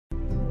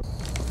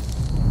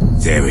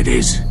There it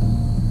is.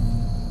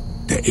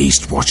 The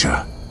East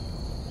Watcher.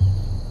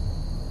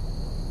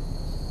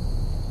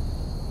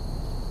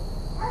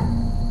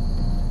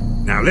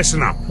 Now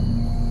listen up.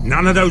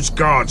 None of those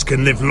guards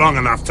can live long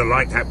enough to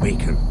light that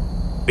beacon.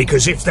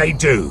 Because if they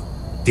do,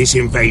 this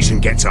invasion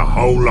gets a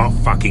whole lot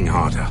fucking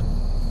harder.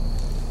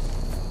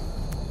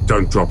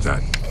 Don't drop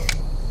that.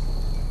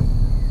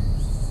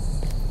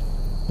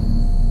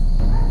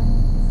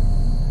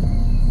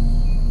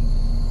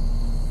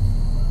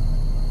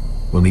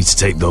 We'll need to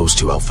take those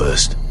two out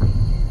first.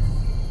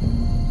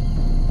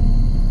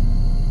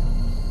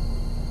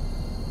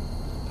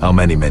 How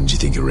many men do you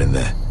think are in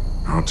there?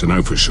 Hard to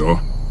know for sure.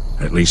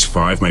 At least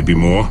 5, maybe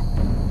more.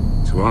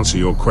 To answer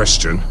your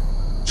question,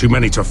 too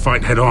many to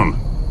fight head on.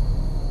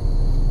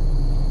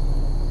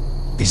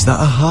 Is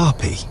that a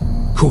harpy?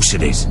 Of course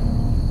it is.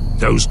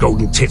 Those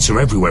golden tits are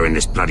everywhere in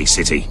this bloody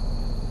city.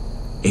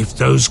 If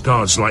those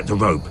guards light the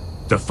rope,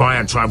 the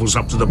fire travels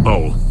up to the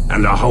bowl,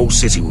 and the whole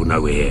city will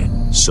know we're here.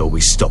 So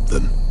we stop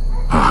them.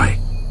 Aye.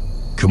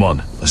 Come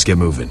on, let's get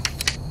moving.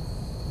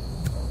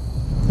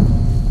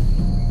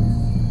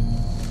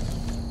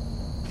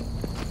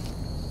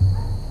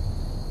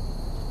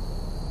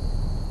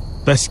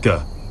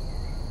 Beska.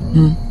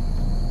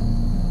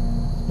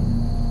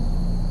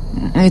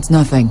 It's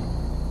nothing.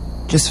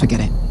 Just forget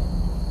it.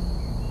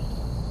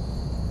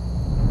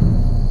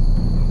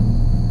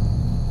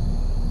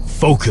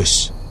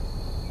 Focus.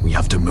 We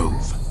have to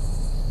move.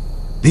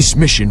 This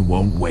mission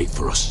won't wait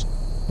for us.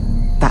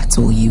 That's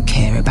all you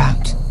care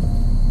about.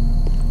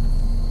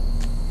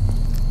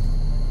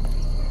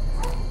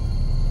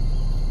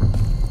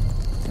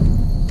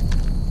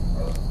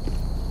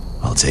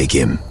 I'll take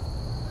him.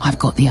 I've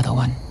got the other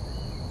one.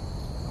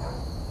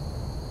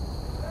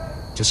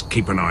 Just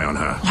keep an eye on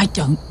her. I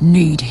don't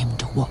need him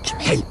to watch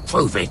me. Hey,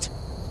 prove it!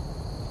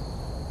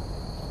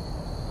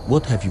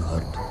 What have you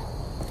heard?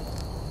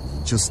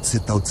 Just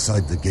sit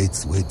outside the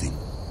gates waiting.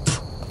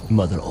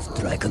 Mother of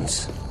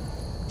dragons.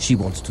 She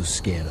wants to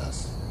scare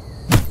us.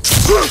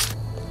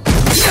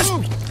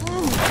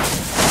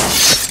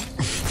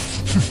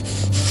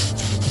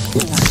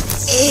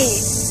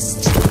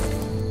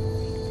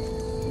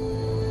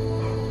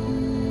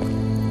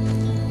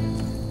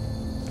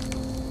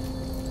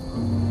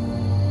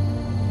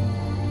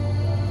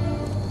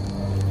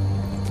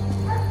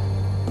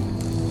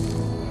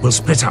 We'll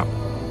split up.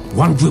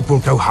 One group will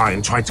go high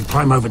and try to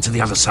climb over to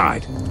the other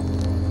side.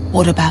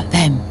 What about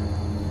them?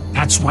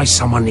 That's why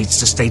someone needs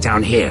to stay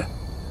down here.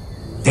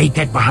 They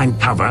get behind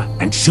cover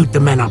and shoot the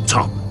men up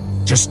top.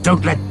 Just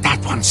don't let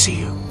that one see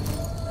you.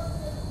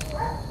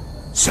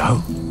 So,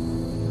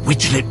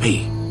 which'll it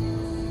be?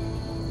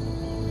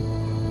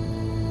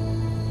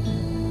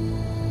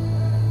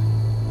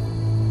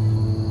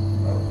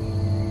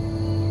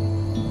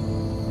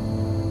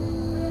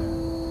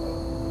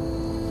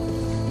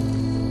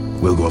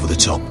 We'll go over the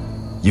top.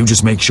 You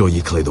just make sure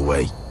you clear the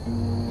way.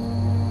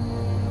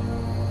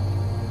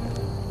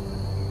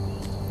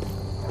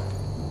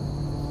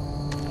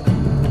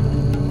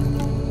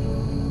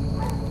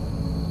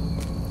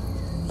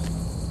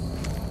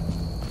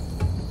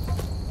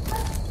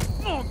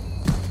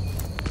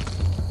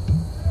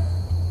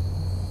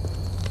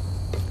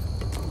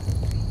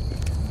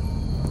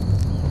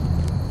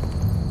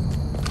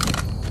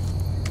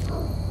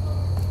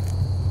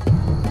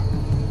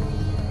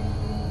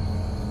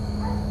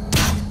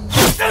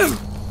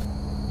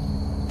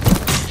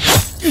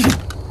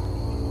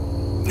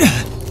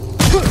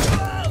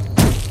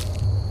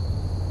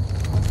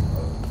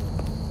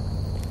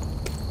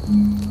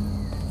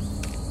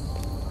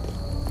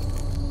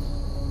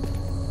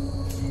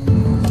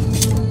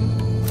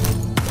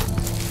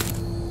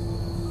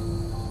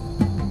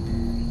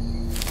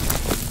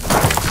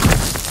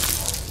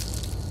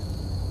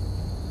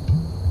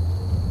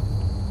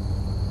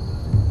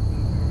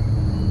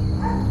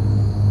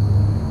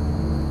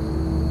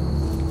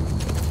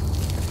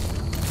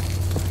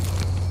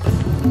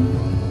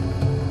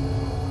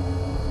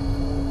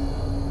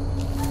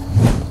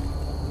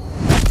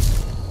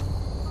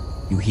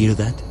 You hear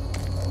that?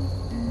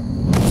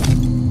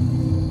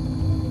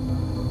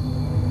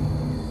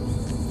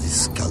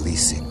 This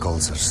Khaleesi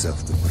calls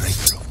herself the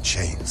breaker of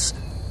chains.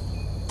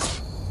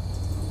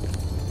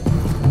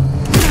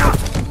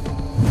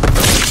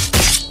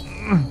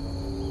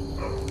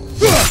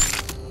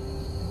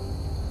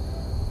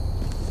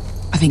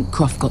 I think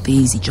Croft got the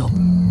easy job.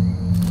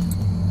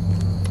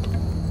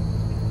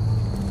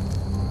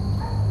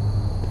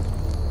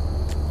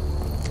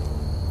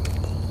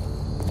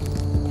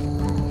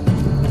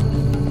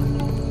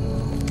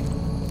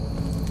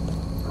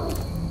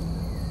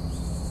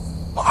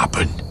 What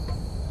happened?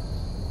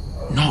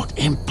 Not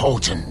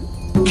important.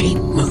 Keep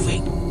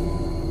moving.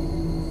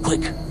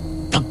 Quick,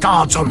 the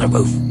guards on the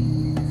roof.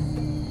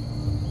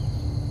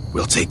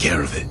 We'll take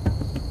care of it.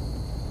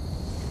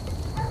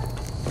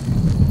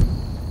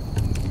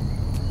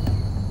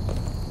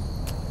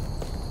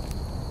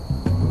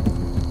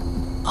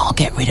 I'll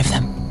get rid of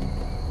them.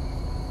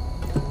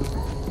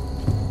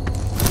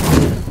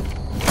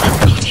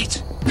 Got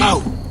it.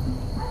 Go!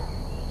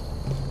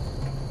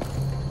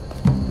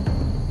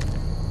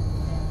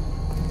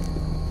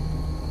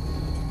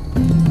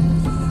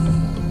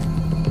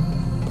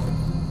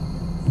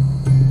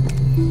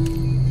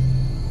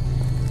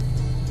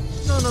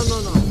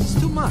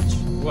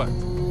 What?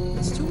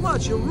 It's too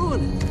much, you'll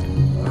ruin it.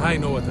 I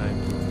know what I'm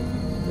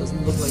doing.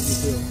 Doesn't look like you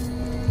do.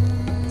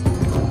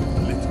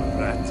 Little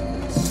rat.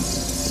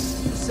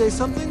 You say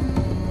something?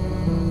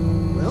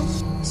 Well?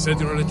 I said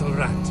you're a little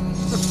rat.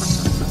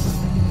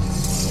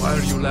 Why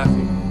are you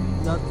laughing?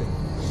 Nothing.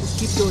 Just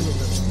keep doing it,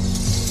 little.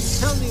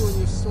 Tell me when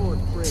your sword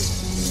breaks.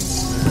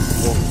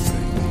 Won't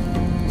break.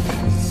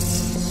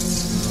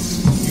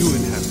 You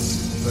inhabit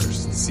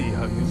first. See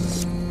how you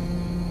do.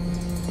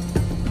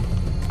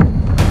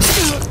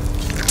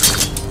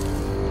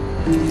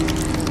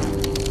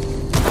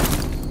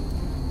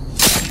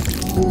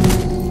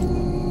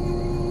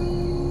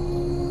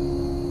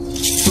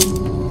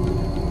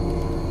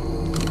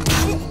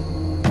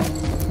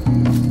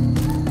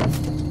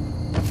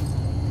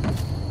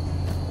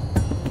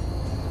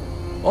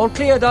 All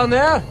clear down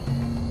there?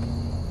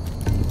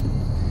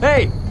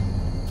 Hey!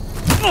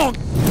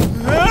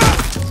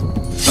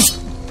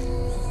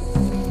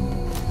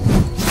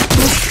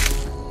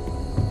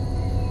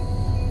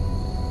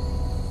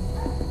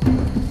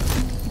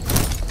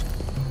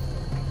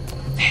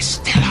 They're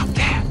still up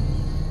there.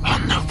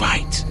 On the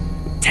right.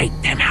 Take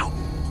them out,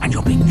 and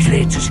you'll be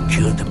clear to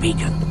secure the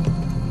beacon.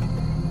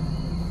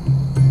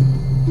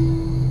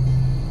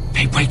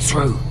 They break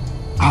through.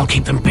 I'll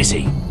keep them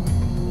busy.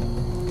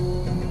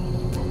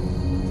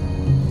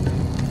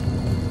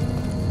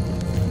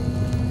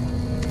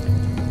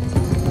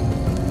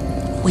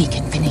 We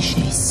can finish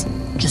this.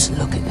 Just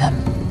look at them.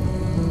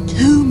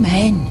 2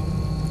 men.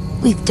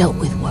 We've dealt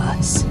with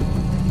worse.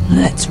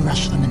 Let's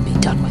rush them and be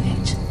done with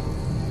it.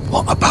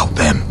 What about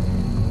them?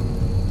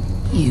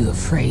 You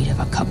afraid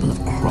of a couple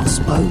of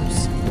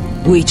crossbows?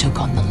 We took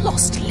on the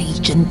Lost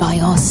Legion by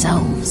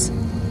ourselves.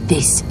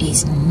 This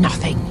is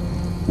nothing.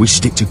 We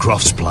stick to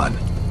Croft's plan.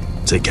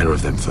 Take care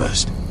of them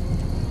first.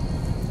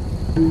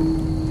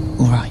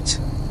 All right.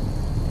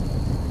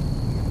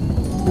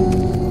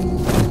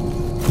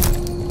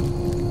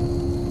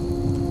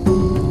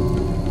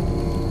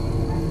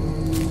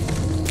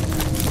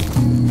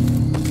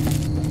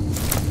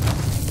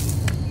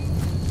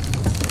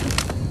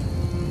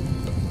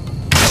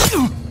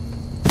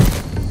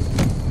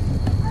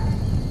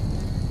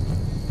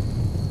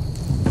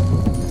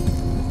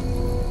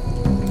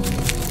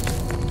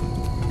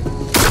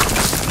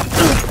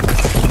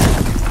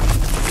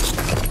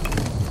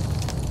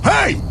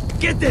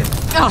 Get them!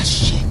 Ah,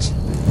 shit.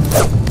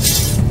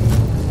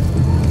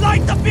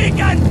 Light the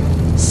beacon!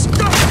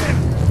 Stop them!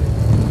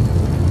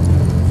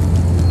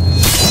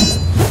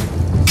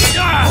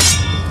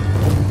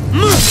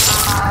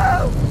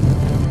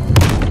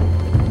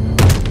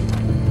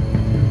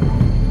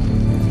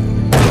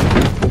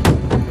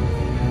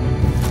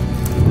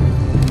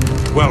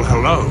 Well,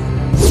 hello.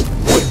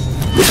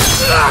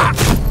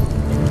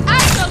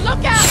 Axel,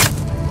 look out!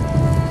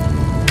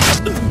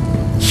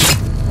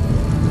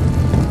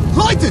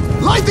 Light it!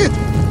 Light it!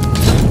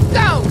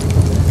 Go!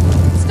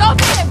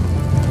 Stop him!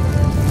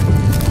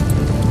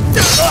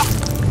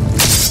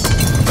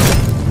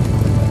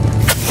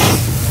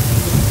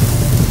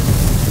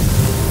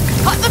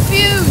 Cut the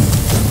fuse!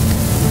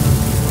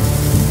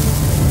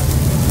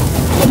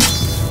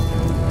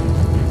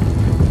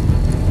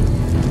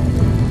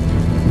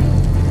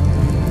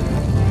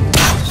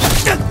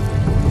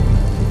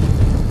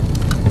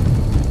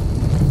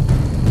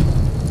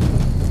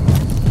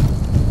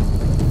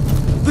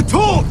 The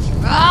torch!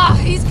 Ah,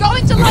 he's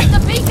going to light the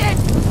beacon!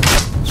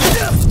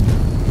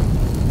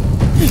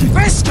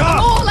 Vesca!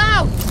 All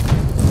out!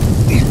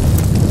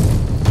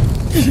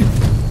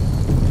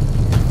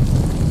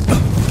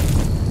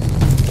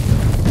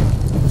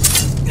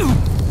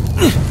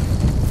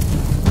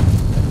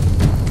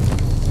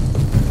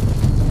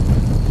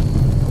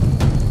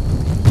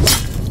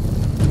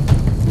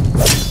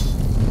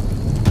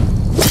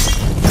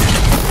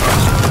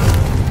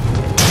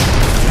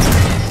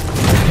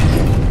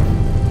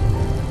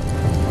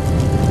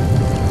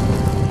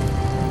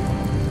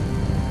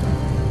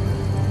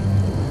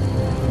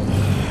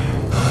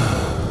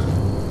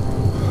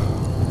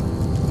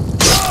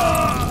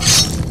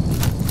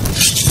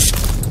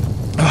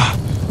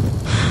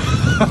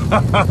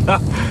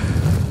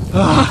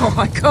 Oh,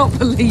 I can't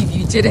believe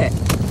you did it.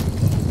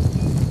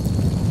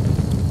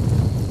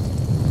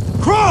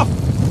 Croft!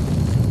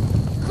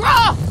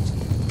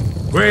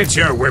 Croft! Quit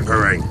your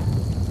whimpering.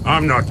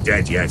 I'm not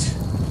dead yet.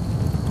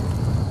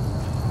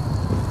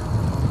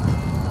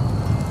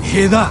 You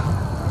hear that?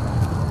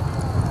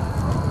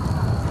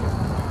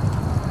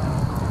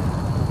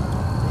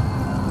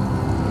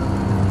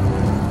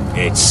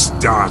 It's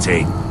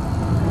starting.